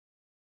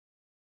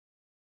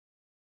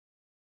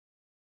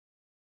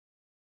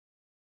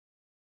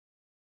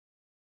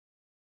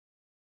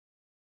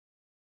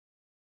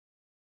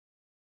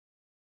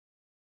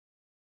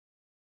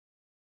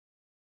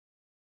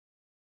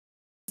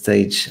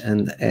stage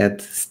and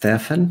add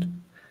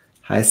Stefan.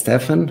 Hi,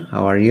 Stefan.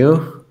 How are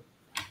you?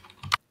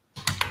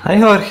 Hi,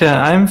 Jorge.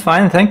 I'm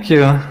fine, thank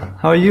you.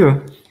 How are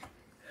you?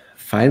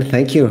 Fine,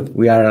 thank you.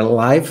 We are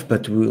live,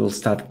 but we will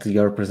start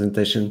your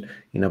presentation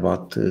in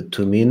about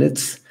 2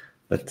 minutes.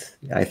 But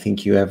I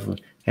think you have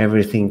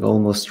everything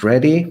almost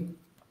ready.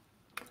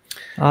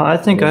 I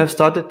think I have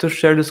started to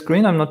share the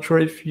screen. I'm not sure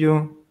if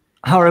you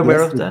are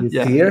aware of that. It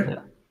is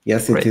here.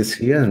 Yes, Great. It is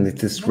here and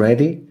it is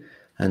ready.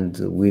 And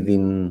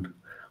within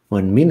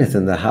 1 minute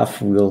and a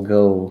half, we'll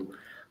go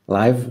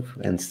live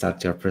and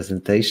start your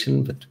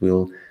presentation, but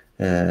we'll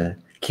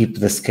keep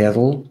the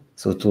schedule.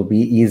 So it will be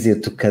easier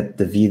to cut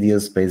the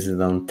videos based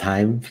on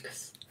time,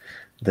 because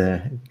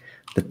the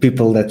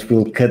people that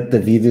will cut the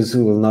videos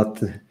will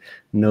not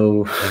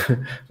know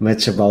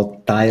much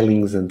about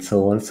tilings and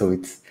so on. So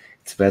it's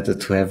better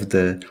to have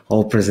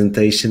all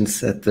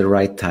presentations at the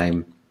right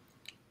time.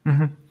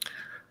 Mm-hmm.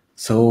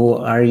 So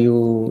are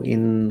you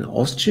in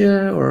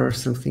Austria or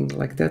something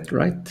like that,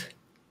 right?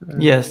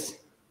 Yes.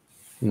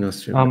 In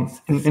Austria.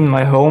 In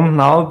my home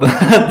now, but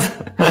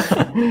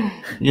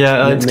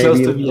yeah, it's close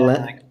to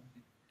Vienna.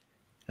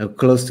 Oh,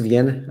 close to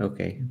Vienna?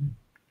 Okay. Mm-hmm.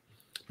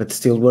 But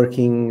still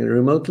working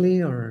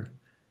remotely, or?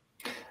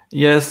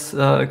 Yes,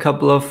 a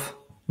couple of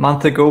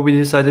months ago we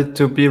decided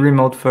to be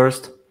remote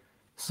first.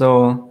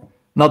 So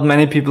not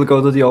many people go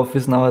to the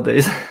office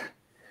nowadays,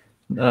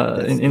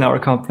 in our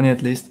company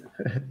at least.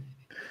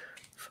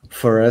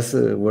 For us,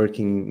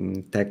 working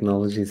in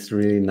technology is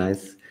really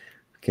nice.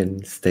 We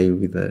can stay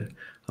with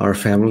our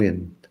family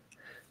and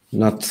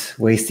not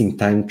wasting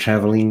time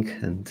traveling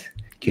and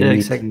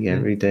commuting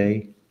every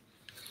day.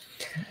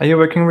 Are you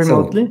working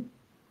remotely? So,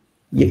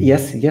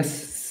 yes,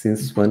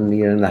 since 1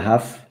 year and a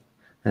half,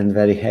 and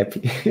very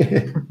happy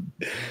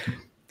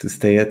to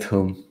stay at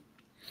home.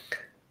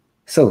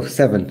 So,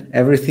 Seven,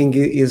 everything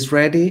is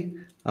ready.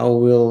 I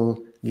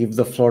will give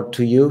the floor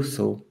to you.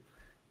 So,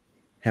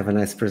 have a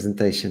nice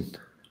presentation.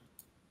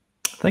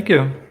 Thank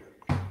you.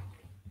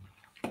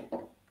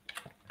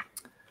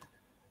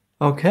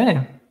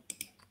 Okay.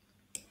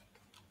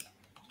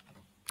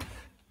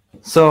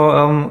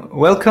 So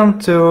welcome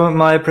to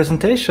my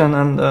presentation,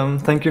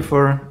 and thank you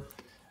for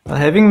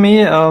having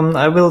me.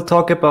 I will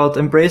talk about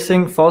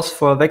embracing FOSS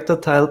for vector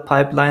tile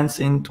pipelines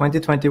in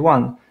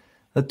 2021.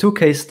 2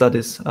 case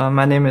studies.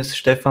 My name is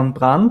Stefan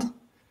Brand.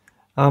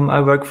 I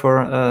work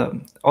for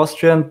an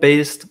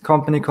Austrian-based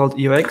company called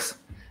EOX,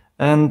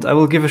 and I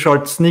will give a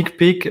short sneak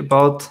peek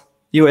about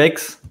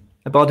EOX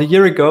about a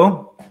year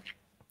ago.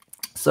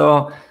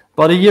 So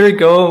about a year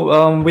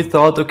ago, we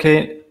thought,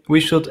 okay, we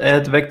should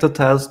add vector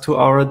tiles to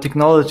our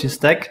technology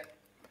stack.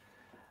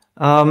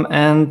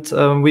 And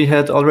we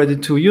had already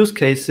 2 use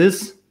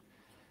cases,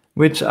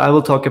 which I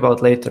will talk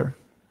about later.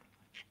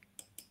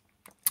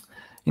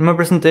 In my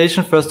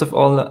presentation, first of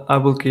all, I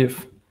will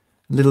give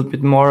a little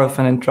bit more of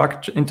an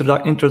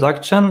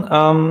introduction.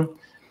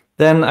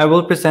 Then I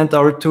will present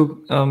our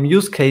 2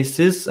 use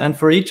cases, and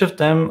for each of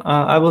them,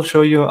 I will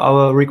show you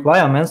our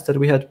requirements that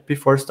we had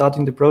before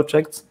starting the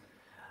projects.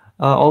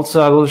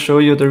 Also, I will show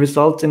you the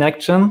results in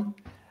action,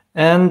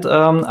 and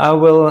I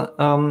will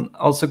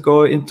also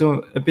go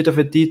into a bit of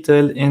a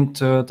detail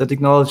into the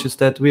technologies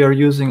that we are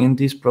using in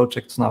these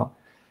projects now.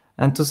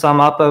 And to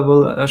sum up, I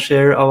will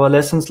share our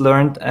lessons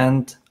learned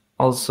and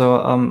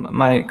also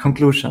my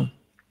conclusion.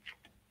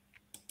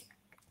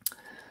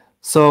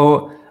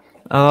 So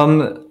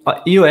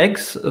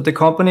EOX, the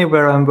company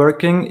where I'm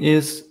working,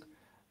 is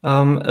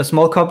a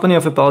small company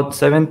of about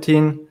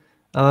 17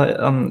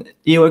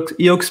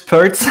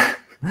 EOXperts.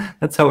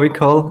 That's how we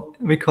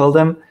call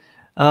them.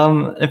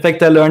 In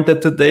fact, I learned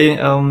that today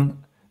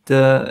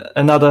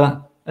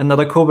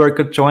another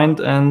coworker joined,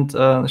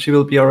 and she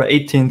will be our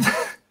 18th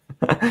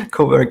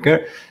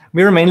coworker.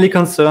 We are mainly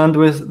concerned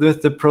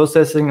with the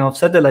processing of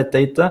satellite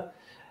data,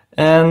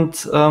 and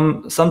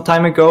some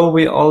time ago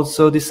we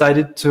also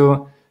decided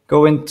to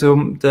go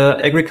into the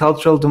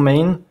agricultural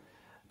domain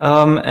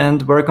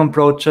and work on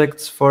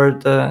projects for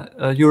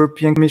the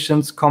European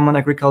Commission's Common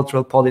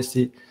Agricultural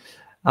Policy.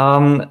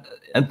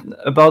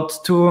 About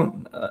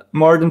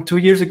more than 2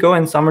 years ago,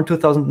 in summer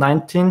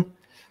 2019,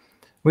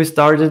 we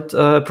started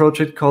a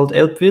project called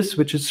ELPVIS,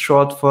 which is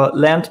short for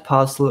Land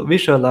Parcel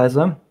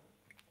Visualizer.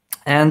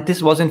 And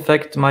this was in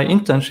fact my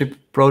internship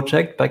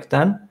project back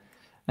then.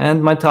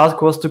 And my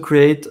task was to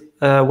create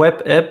a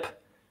web app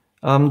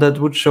that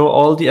would show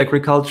all the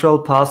agricultural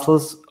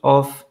parcels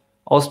of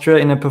Austria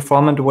in a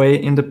performant way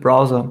in the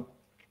browser.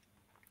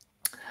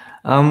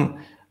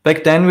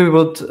 Back then, we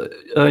would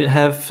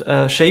have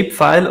a shape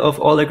file of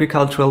all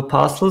agricultural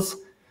parcels.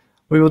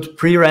 We would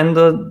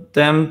pre-render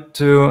them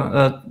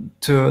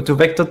to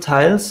vector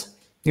tiles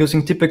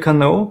using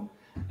Tipeee,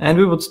 and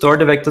we would store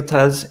the vector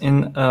tiles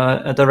in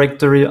a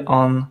directory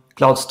on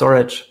cloud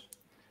storage.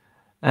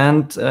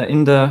 And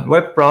in the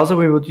web browser,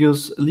 we would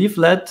use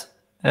Leaflet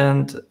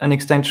and an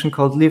extension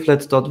called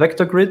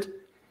leaflet.vectorgrid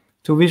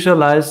to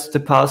visualize the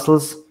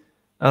parcels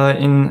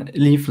in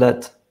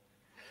Leaflet.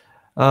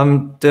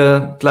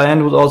 The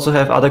client would also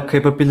have other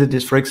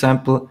capabilities, for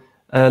example,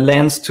 a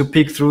lens to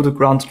peek through the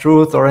ground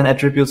truth, or an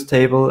attributes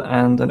table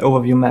and an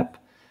overview map.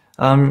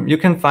 You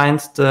can find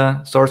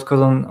the source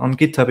code on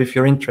GitHub if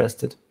you're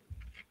interested.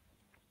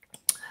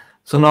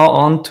 So now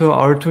on to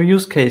our two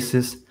use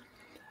cases.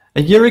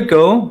 A year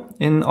ago,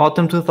 in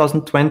autumn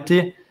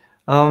 2020,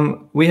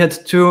 we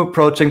had two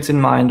projects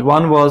in mind.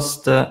 One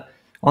was the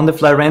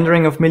on-the-fly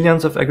rendering of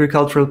millions of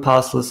agricultural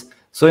parcels.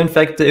 So in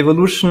fact, the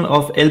evolution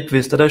of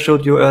Elpvis that I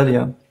showed you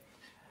earlier.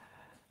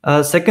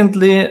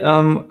 Secondly,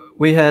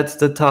 we had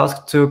the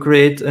task to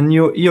create a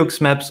new EOX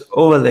Maps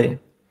overlay.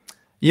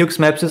 EOX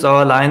Maps is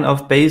our line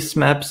of base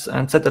maps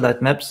and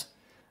satellite maps.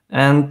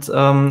 And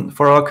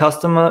for our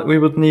customer, we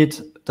would need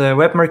the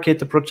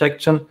web-mercator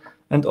projection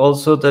and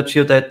also the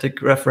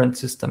geodetic reference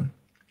system.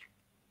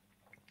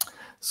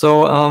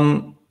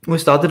 So we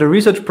started a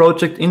research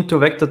project into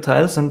vector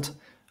tiles and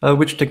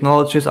which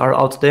technologies are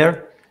out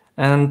there.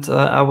 And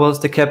I was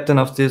the captain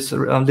of this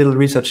little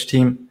research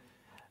team.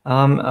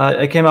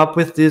 I came up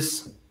with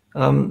these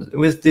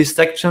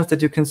sections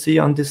that you can see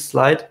on this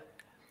slide.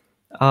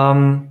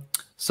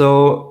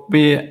 So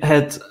we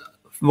had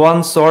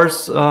one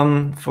source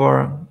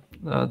for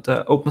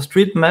the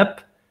OpenStreetMap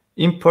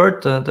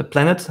import, the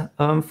planet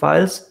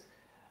files.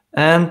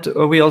 And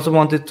we also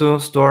wanted to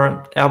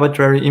store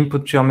arbitrary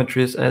input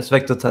geometries as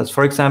vector tiles,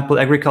 for example,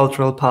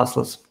 agricultural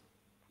parcels.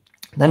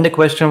 Then the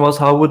question was,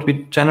 how would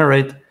we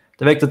generate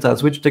the vector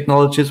tiles? Which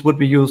technologies would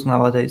we use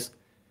nowadays?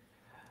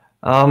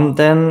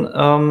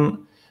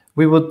 Then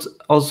we would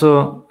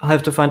also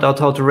have to find out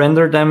how to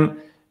render them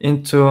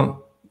into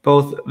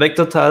both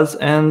vector tiles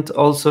and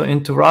also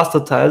into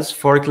raster tiles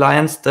for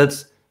clients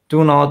that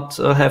do not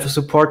have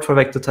support for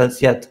vector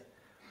tiles yet.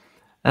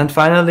 And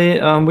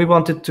finally, we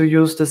wanted to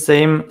use the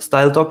same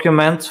style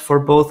documents for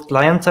both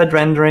client-side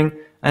rendering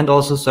and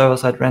also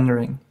server-side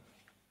rendering.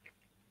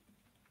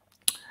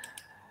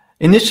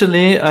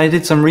 Initially, I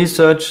did some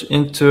research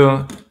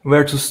into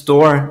where to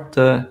store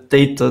the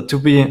data to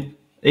be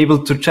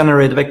able to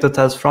generate vector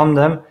tiles from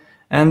them.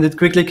 And it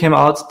quickly came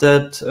out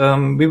that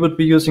we would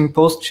be using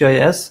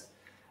PostGIS.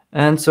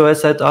 And so I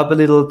set up a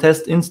little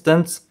test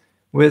instance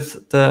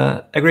with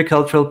the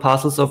agricultural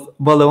parcels of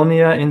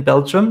Wallonia in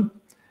Belgium.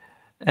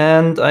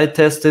 And I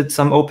tested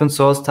some open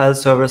source tile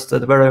servers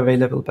that were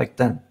available back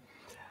then.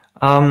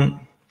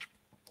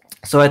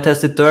 So I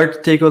tested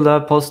Dirt,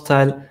 Tegula,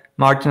 PostTile,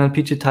 Martin, and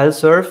PG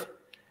Tileserve.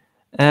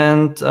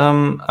 And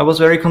I was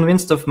very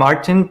convinced of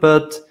Martin,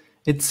 but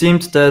it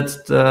seemed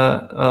that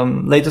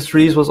the latest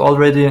release was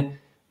already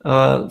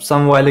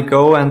some while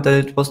ago and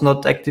that it was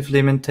not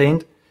actively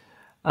maintained.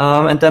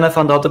 And then I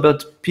found out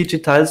about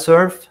PG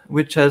Tileserve,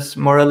 which has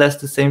more or less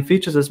the same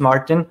features as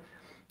Martin.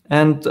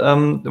 And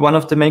one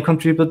of the main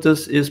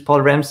contributors is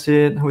Paul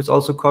Ramsey, who is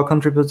also core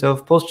contributor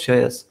of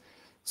PostGIS.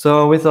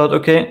 So we thought,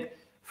 okay,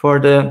 for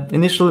the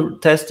initial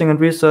testing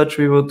and research,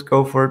 we would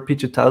go for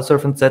PG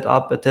Tileserve and set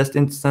up a test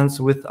instance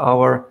with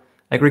our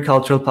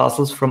agricultural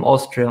parcels from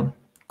Austria.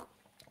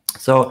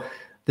 So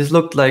this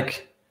looked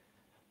like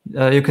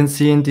you can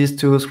see in these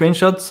two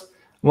screenshots.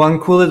 One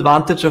cool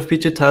advantage of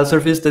PG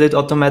Tileserve is that it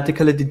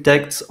automatically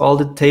detects all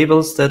the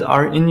tables that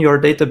are in your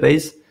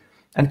database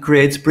and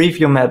creates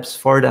preview maps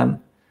for them.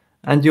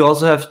 And you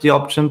also have the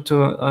option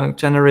to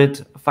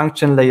generate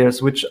function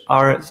layers, which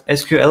are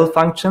SQL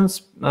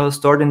functions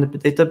stored in the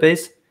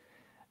database.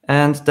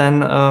 And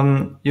then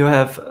you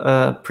have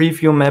a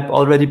preview map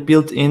already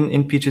built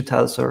in PG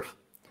Tileserve.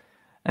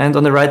 And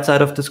on the right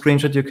side of the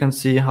screenshot, you can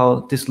see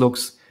how this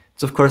looks.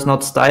 It's of course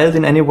not styled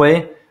in any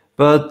way,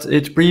 but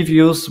it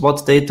previews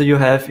what data you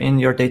have in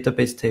your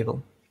database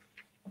table.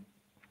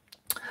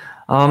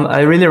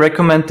 I really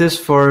recommend this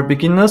for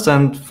beginners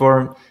and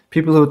for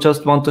people who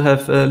just want to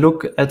have a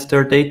look at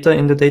their data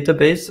in the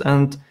database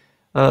and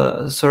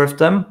serve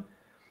them.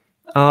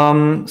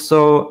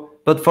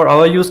 But for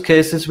our use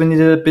cases, we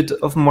needed a bit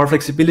of more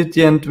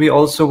flexibility, and we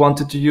also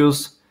wanted to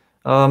use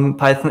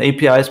Python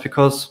APIs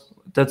because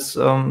that's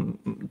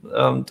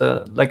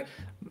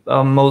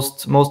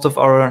most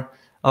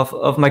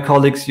of my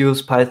colleagues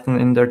use Python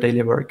in their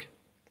daily work.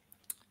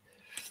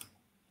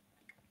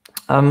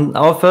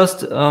 Our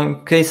first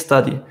case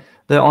study,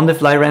 the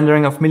on-the-fly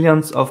rendering of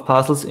millions of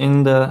parcels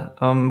in the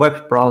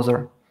web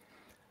browser.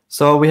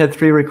 So we had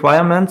three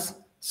requirements.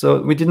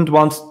 So we didn't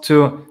want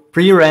to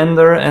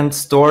pre-render and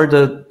store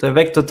the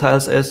vector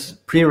tiles as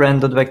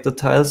pre-rendered vector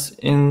tiles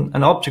in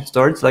an object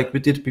storage like we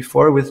did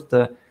before with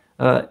the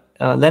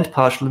land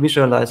partial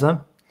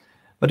visualizer.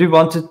 But we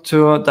wanted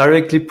to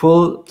directly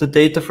pull the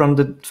data from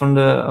the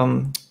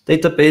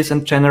database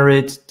and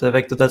generate the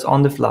vector tiles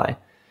on the fly.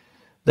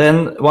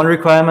 Then one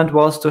requirement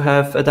was to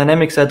have a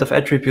dynamic set of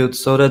attributes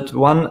so that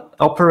one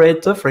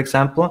operator, for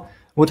example,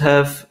 would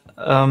have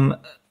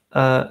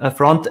a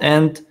front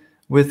end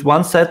with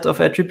one set of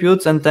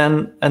attributes, and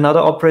then another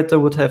operator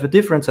would have a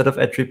different set of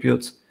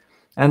attributes,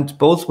 and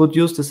both would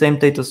use the same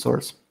data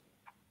source.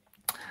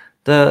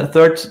 The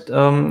third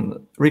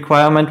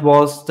requirement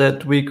was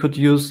that we could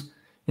use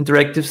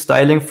interactive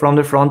styling from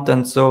the front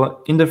end.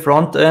 So in the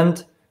front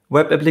end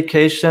web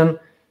application,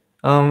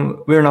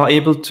 we're now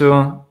able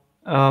to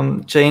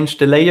change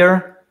the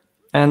layer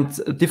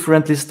and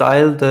differently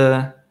style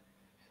the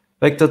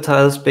vector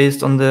tiles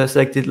based on the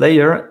selected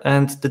layer,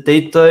 and the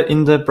data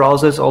in the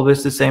browser is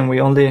always the same. We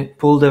only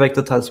pull the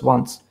vector tiles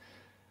once.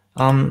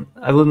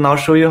 I will now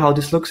show you how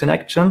this looks in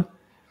action.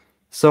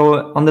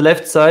 So on the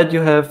left side,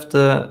 you have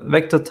the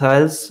vector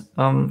tiles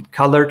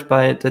colored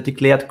by the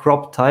declared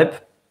crop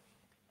type.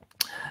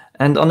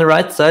 And on the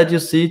right side, you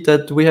see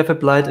that we have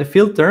applied a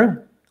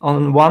filter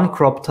on one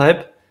crop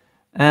type,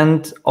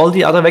 and all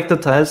the other vector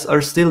tiles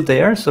are still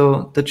there.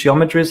 So the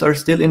geometries are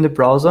still in the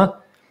browser,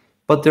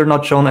 but they're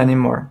not shown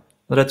anymore.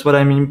 So that's what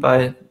I mean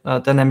by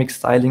dynamic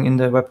styling in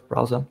the web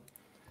browser.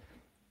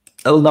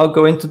 I will now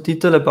go into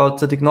detail about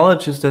the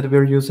technologies that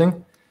we're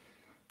using.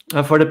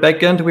 For the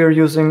backend, we are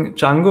using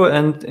Django,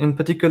 and in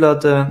particular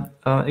the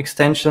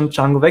extension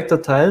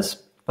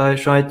django-vectortiles by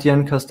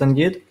Jean-Etienne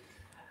Castagnede.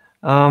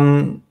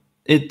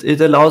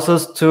 It allows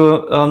us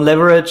to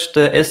leverage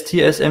the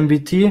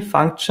STSMVT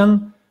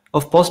function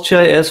of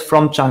PostGIS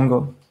from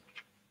Django.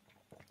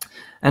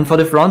 And for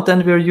the front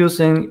end, we're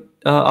using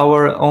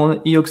our own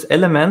EUX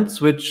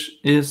elements, which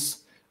is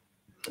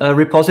a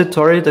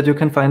repository that you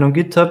can find on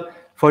GitHub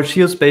for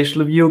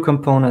geospatial view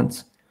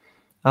components.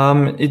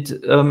 It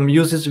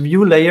uses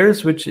view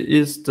layers, which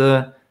is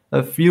the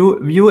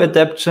view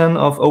adaptation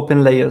of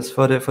open layers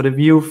for the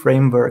view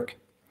framework.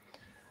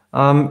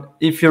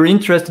 If you're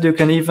interested, you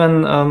can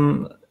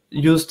even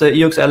use the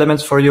EUX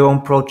elements for your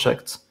own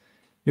projects.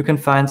 You can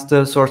find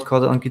the source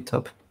code on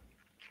GitHub.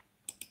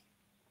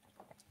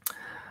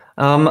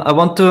 I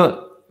want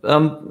to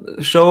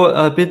show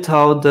a bit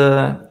how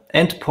the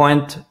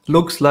endpoint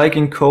looks like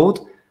in code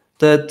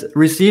that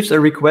receives a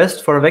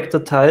request for vector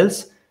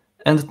tiles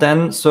and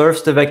then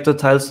serves the vector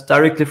tiles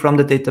directly from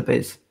the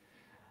database.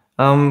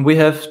 We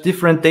have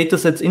different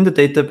datasets in the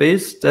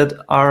database that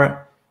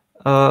are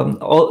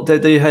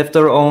they have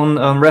their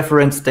own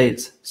reference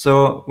dates.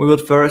 So we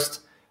would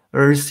first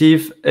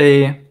receive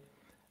a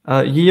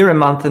year, a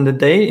month, and a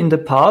day in the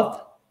path,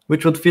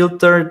 which would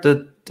filter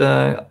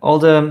all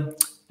the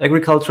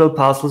agricultural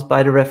parcels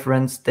by the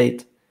reference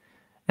date.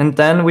 And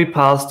then we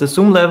pass the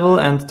zoom level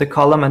and the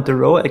column and the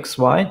row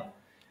XY.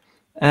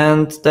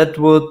 And that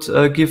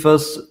would give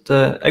us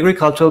the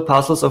agricultural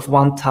parcels of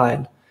one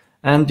tile.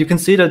 And you can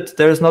see that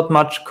there is not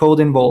much code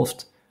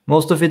involved.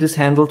 Most of it is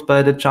handled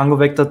by the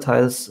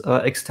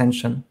django-vectortiles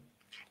extension.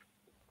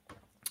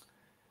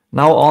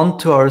 Now on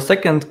to our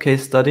second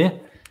case study.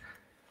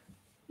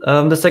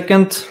 The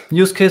second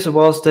use case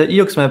was the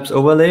EUX maps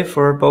overlay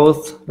for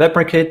both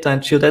web-mercator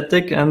and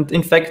geodetic. And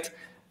in fact,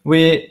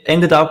 we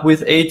ended up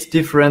with 8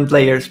 different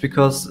layers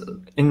because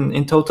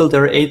in total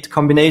there are 8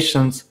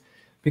 combinations,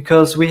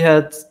 because we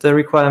had the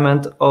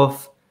requirement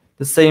of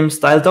the same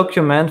style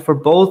document for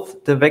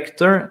both the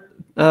vector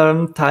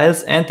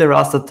tiles and the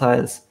raster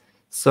tiles.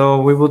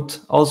 So we would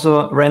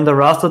also render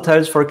raster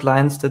tiles for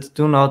clients that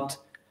do not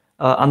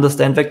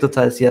understand vector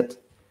tiles yet.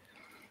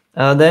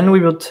 Then we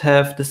would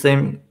have the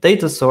same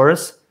data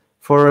source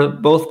for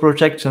both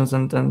projections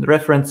and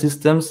reference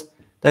systems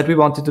that we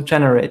wanted to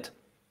generate.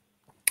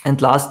 And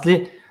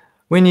lastly,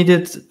 we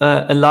needed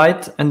a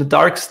light and a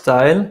dark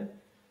style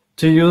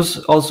to use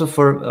also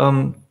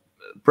for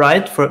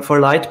for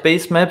light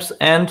base maps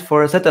and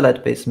for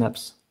satellite base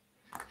maps.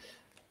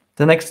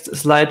 The next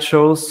slide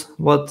shows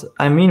what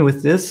I mean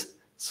with this.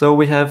 So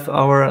we have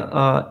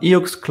our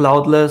EUX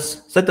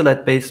cloudless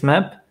satellite base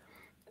map,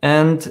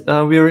 and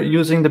we're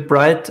using the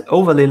bright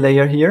overlay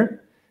layer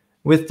here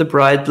with the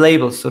bright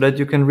labels so that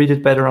you can read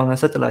it better on a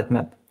satellite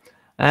map.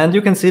 And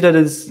you can see that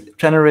it's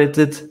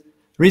generated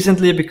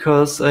recently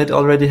because it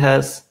already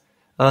has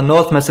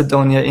North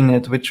Macedonia in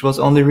it, which was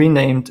only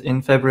renamed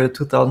in February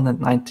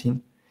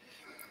 2019.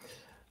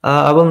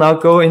 I will now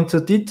go into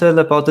detail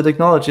about the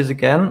technologies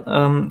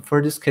again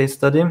for this case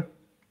study.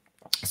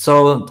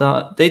 So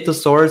the data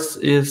source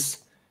is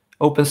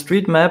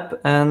OpenStreetMap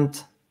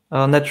and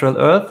Natural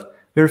Earth.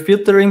 We're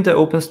filtering the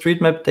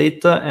OpenStreetMap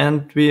data,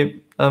 and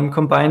we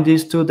combine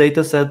these two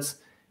data sets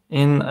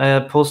in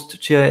a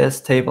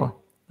PostGIS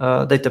table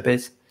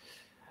database.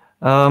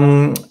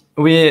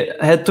 We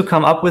had to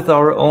come up with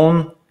our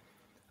own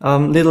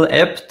little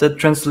app that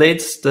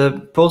translates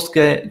the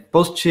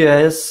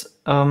PostGIS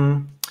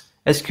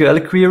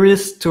SQL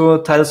queries to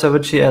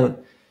tileserver-gl.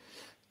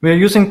 We're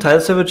using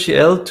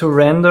tileserver-gl to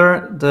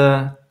render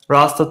the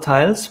raster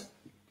tiles,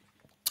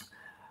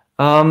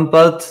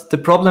 but the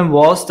problem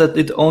was that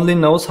it only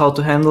knows how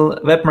to handle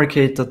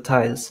web-mercator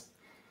tiles.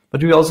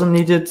 But we also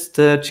needed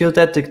the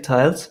geodetic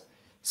tiles,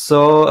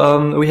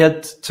 so we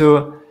had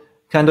to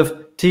kind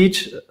of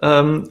teach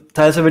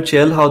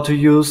tileserver-gl how to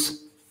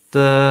use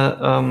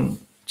the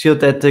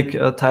geodetic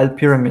tile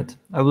pyramid.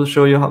 I will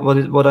show you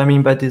what I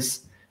mean by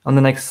this on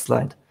the next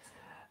slide.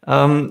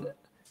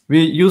 We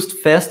used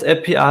Fast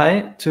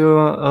API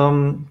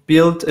to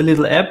build a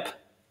little app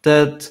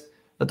that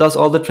does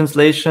all the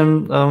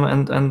translation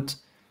and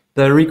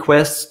the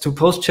requests to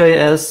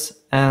PostGIS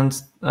and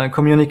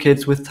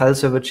communicates with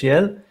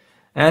tileserver-gl.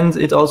 And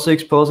it also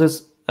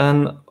exposes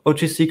an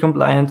OGC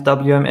compliant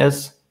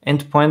WMS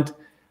endpoint,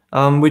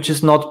 which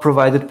is not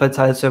provided by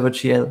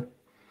tileserver-gl.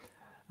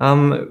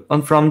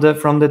 And from the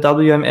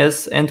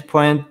WMS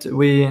endpoint,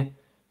 we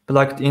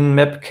plugged in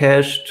map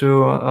cache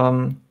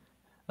to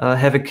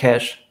have a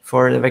cache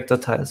for the vector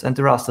tiles and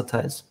the raster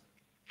tiles.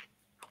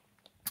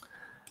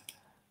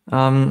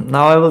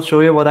 Now I will show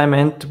you what I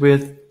meant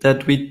with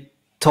that we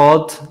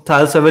taught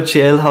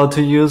tileserver-gl how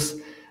to use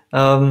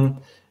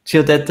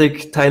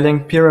geodetic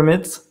tiling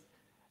pyramids.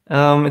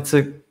 It's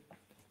a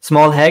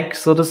small hack,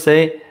 so to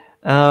say.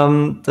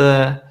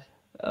 The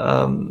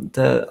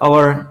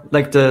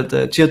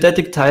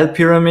geodetic tile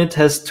pyramid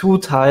has two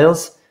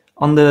tiles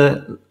on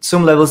the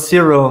zoom level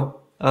 0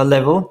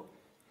 level,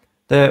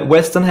 the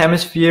Western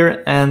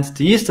Hemisphere and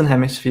the Eastern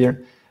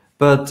Hemisphere.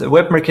 But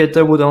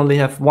web-mercator would only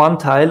have one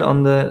tile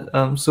on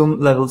the zoom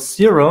level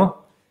 0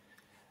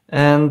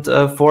 and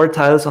 4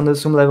 tiles on the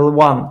zoom level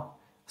 1.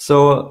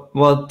 So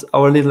what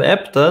our little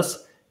app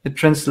does, it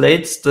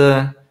translates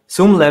the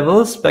zoom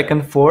levels back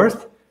and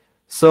forth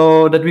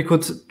so that we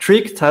could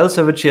trick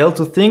tileserver-gl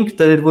to think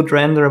that it would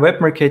render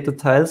web-mercator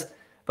tiles,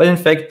 but in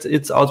fact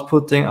it's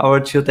outputting our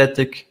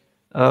geodetic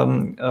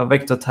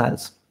vector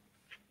tiles.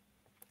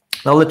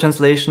 All the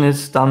translation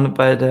is done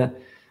by the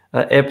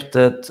app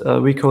that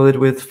we coded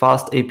with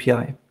FAST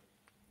API.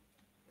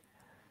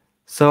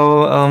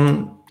 So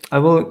I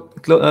will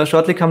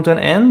shortly come to an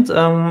end.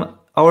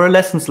 Our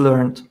lessons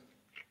learned.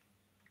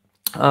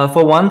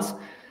 For once,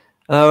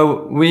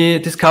 we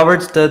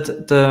discovered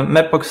that the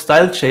Mapbox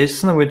style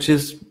JSON, which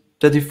is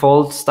the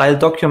default style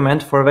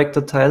document for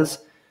vector tiles,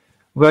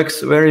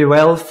 works very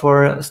well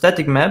for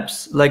static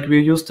maps, like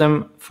we use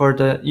them for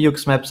the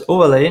EUX maps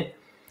overlay,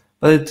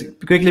 but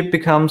it quickly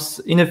becomes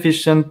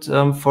inefficient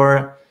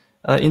for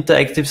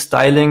interactive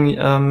styling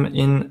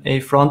in a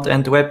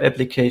front-end web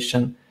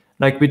application,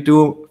 like we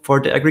do for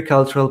the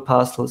agricultural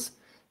parcels.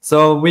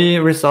 So we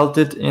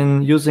resulted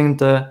in using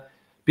the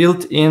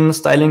built-in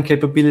styling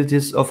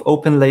capabilities of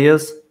open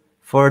layers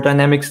for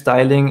dynamic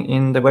styling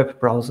in the web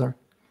browser.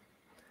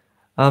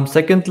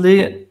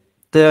 Secondly,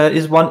 there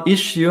is one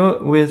issue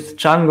with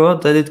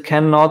Django, that it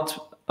cannot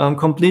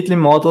completely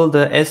model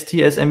the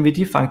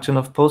STS-MVD function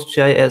of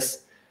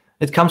PostGIS.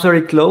 It comes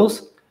very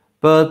close,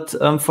 but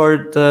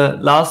for the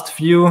last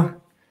few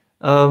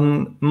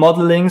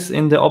modelings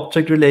in the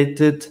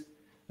object-related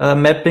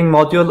mapping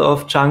module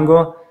of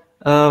Django,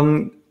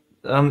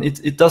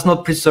 it does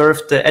not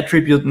preserve the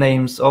attribute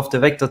names of the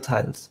vector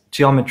tiles,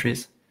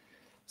 geometries.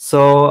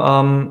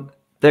 So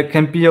there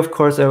can be, of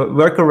course, a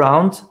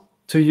workaround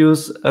to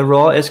use a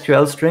raw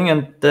SQL string,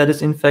 and that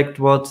is in fact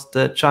what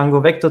the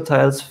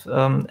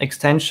django-vectortiles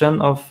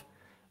extension of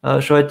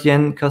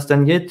Joëtien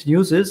Castagnet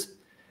uses.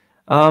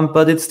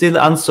 But it's still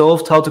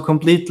unsolved how to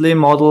completely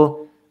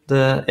model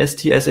the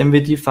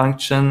STS-MVD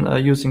function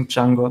using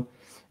Django.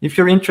 If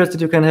you're interested,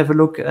 you can have a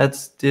look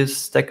at this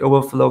Stack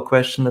Overflow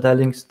question that I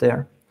linked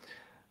there.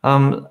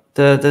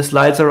 The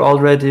slides are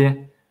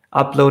already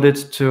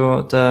uploaded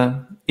to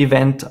the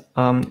event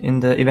in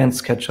the event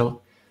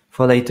schedule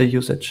for later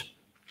usage.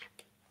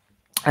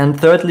 And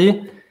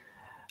thirdly,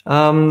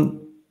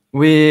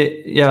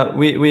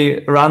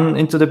 we run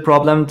into the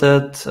problem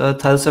that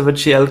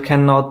tileserver-gl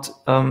cannot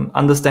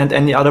understand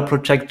any other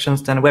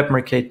projections than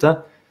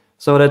web-mercator.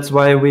 So that's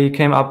why we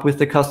came up with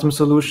the custom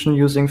solution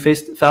using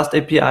FAST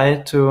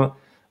API to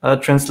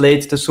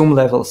translate the zoom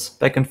levels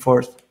back and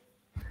forth.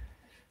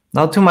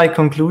 Now to my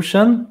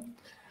conclusion.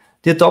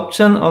 The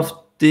adoption of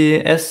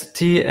the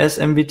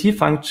STS-MVD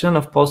function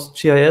of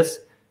PostGIS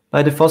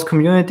by the FOSS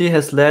community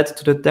has led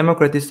to the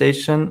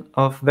democratization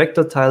of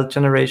vector tile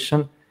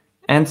generation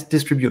and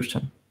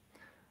distribution.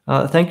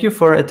 Thank you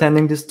for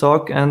attending this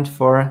talk and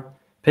for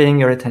paying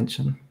your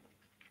attention.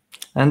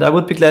 And I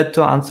would be glad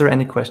to answer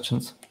any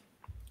questions.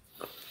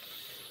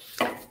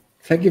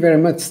 Thank you very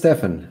much,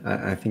 Stefan.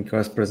 I think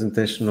our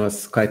presentation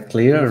was quite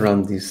clear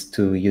around these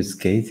two use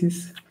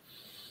cases.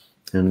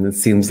 And it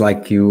seems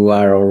like you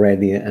are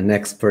already an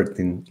expert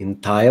in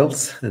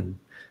tiles and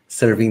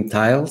serving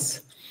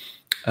tiles.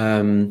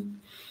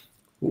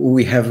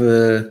 We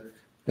have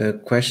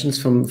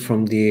questions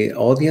from the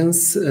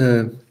audience.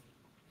 The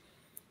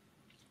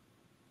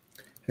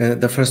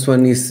first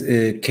one is,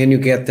 can you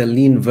get a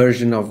lean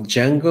version of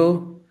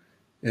Django?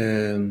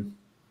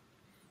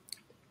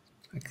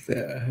 Like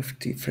the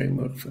FT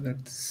framework for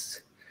that.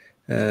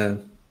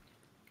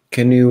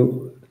 Can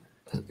you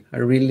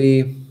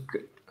really...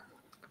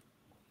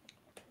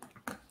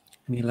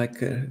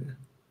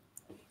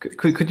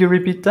 Could you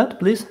repeat that,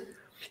 please?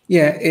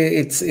 Yeah,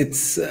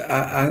 it's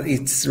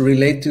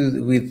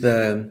related with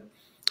the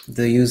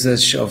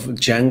usage of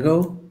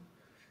Django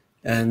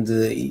and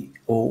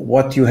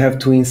what you have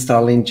to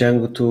install in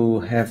Django to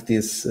have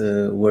this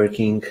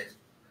working.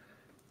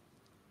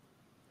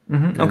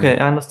 Mm-hmm. Okay,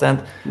 I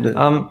understand. The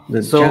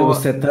Django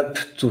setup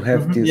to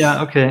have this.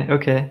 Yeah,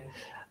 okay.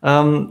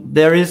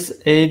 There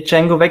is a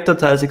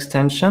django-vectortiles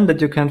extension that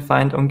you can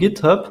find on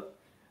GitHub,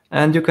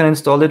 and you can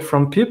install it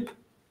from pip.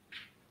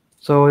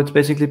 So it's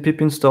basically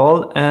pip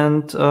install,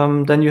 and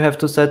then you have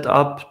to set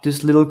up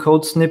this little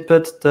code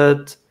snippet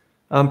that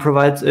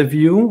provides a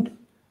view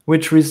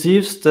which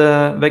receives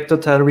the vector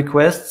tile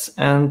requests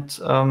and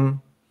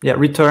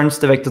returns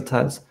the vector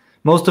tiles.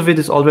 most of it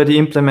is already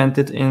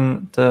implemented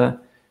in the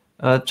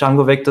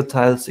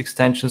django-vectortiles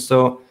extension.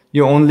 So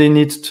you only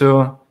need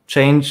to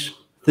change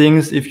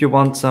things if you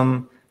want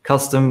some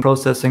custom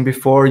processing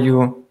before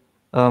you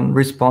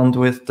respond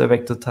with the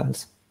vector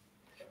tiles.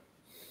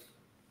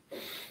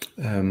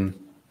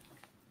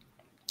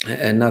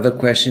 Another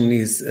question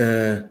is,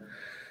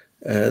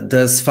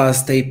 does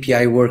FAST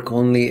API work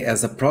only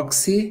as a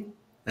proxy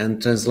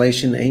and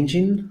translation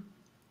engine?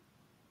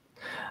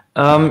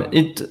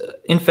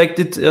 In fact,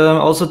 it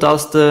also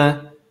does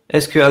the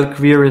SQL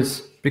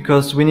queries,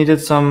 because we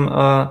needed some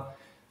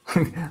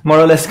more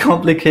or less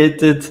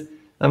complicated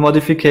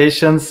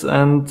modifications,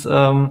 and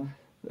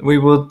we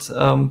would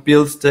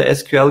build the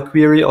SQL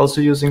query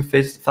also using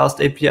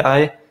FAST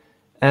API,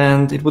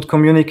 and it would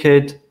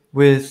communicate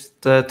with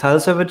the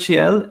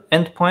tileserver-gl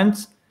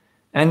endpoints,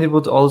 and it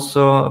would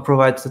also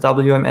provide the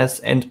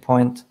WMS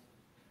endpoint.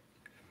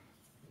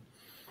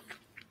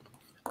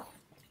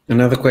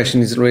 Another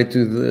question is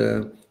related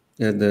to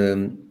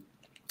the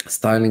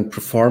styling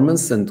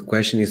performance, and the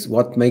question is,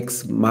 what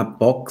makes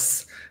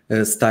Mapbox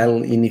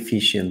style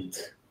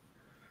inefficient?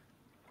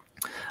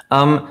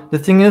 The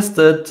thing is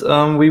that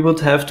we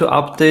would have to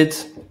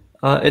update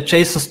a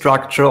JSON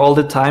structure all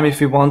the time if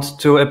we want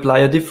to apply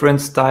a different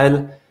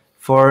style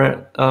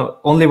for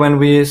only when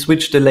we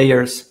switch the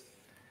layers,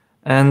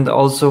 and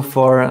also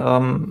for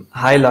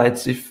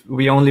highlights if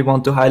we only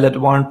want to highlight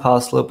one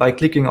parcel by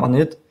clicking on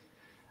it.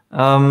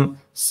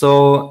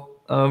 So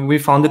we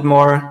found it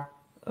more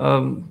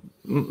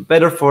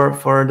better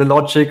for the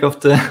logic of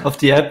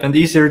the app, and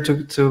easier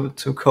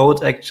to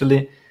code,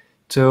 actually,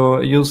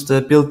 to use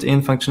the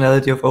built-in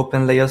functionality of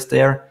open layers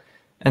there,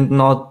 and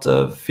not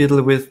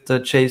fiddle with the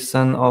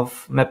JSON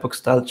of Mapbox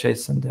style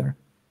JSON there.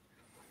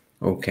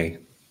 Okay.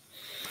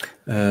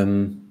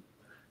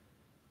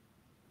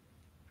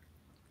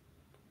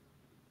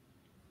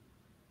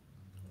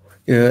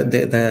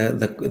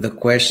 The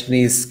question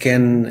is,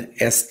 can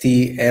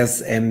ST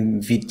as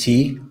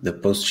MVT, the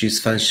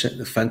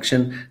PostGIS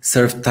function,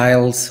 serve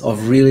tiles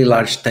of really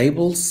large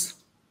tables?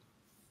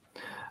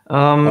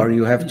 Or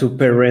you have to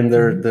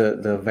per-render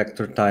the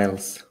vector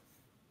tiles?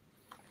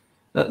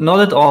 Not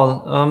at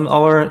all.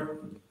 Our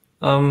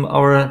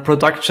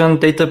production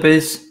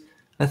database,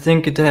 I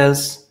think it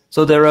has,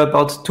 so there are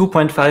about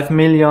 2.5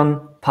 million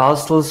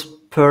parcels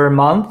per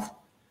month.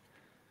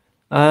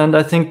 And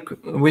I think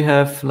we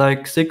have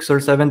like 6 or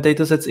 7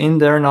 datasets in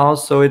there now,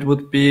 so it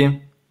would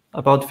be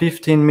about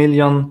 15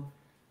 million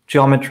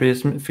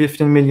geometries,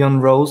 15 million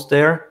rows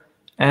there,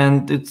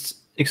 and it's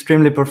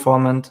extremely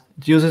performant.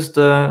 It uses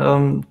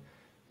the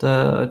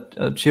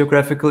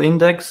geographical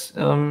index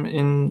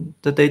in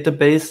the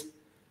database,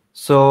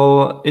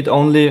 so it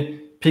only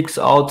picks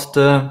out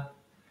the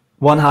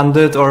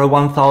 100 or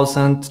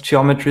 1000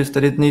 geometries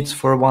that it needs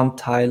for one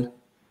tile.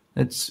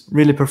 It's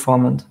really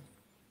performant.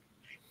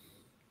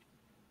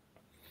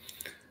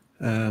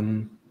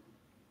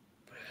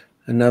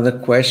 Another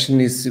question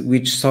is,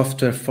 which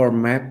software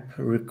format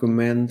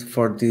recommend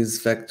for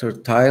these vector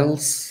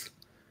tiles?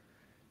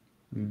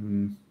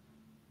 For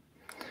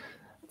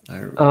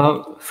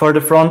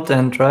the front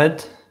end,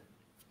 right?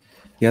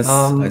 Yes,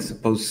 I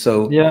suppose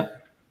so. Yeah.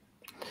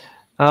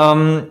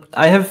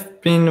 I have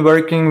been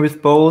working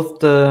with both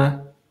the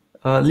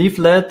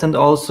leaflet and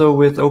also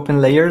with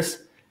open layers.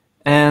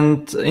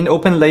 And in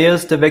open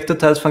layers, the vector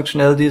tiles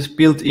functionality is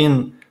built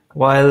in,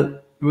 while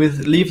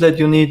with leaflet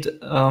you need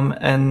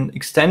an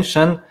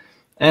extension.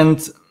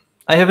 And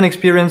I have an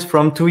experience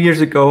from 2 years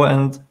ago,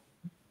 and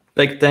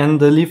back then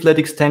the leaflet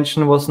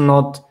extension was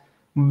not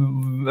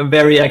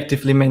very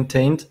actively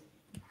maintained.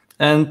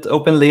 And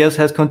open layers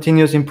has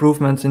continuous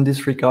improvements in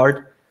this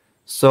regard.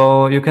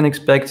 So you can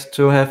expect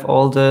to have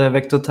all the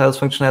vector tiles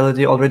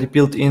functionality already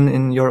built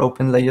in your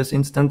open layers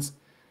instance.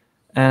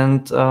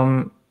 And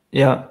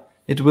yeah,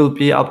 it will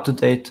be up to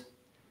date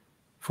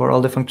for all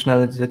the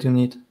functionality that you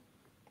need.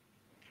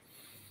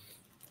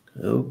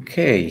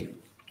 Okay.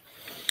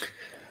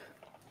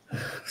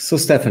 So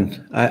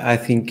Stefan, I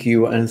think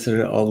you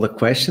answered all the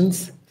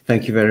questions.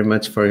 Thank you very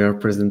much for your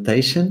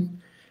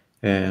presentation.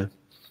 And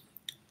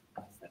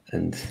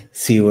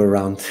see you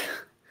around.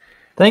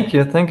 Thank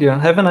you. Thank you.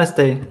 Have a nice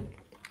day.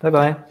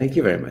 Bye-bye. Thank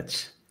you very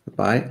much.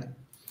 Bye.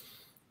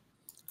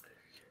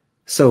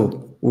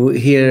 So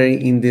here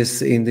in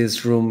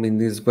this room, in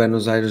this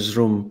Buenos Aires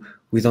room,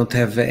 we don't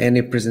have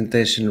any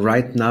presentation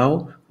right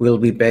now. We'll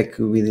be back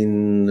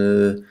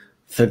within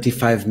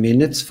 35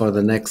 minutes for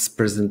the next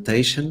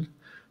presentation.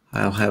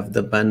 I'll have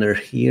the banner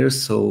here.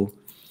 So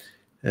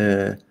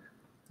the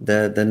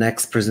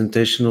next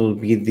presentation will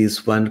be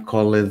this one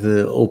called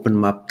the Open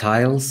Map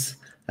Tiles,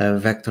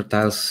 Vector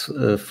Tiles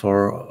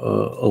for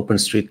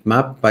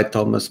OpenStreetMap by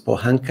Thomas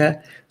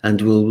Pohanka,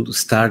 and we'll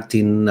start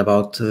in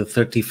about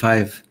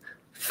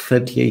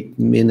 38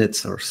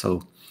 minutes or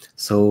so.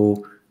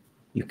 So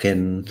you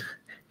can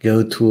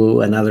go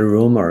to another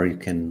room, or you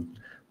can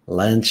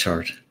lunch,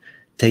 or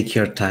take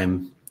your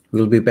time.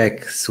 We'll be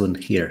back soon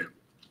here.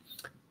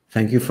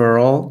 Thank you for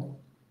all.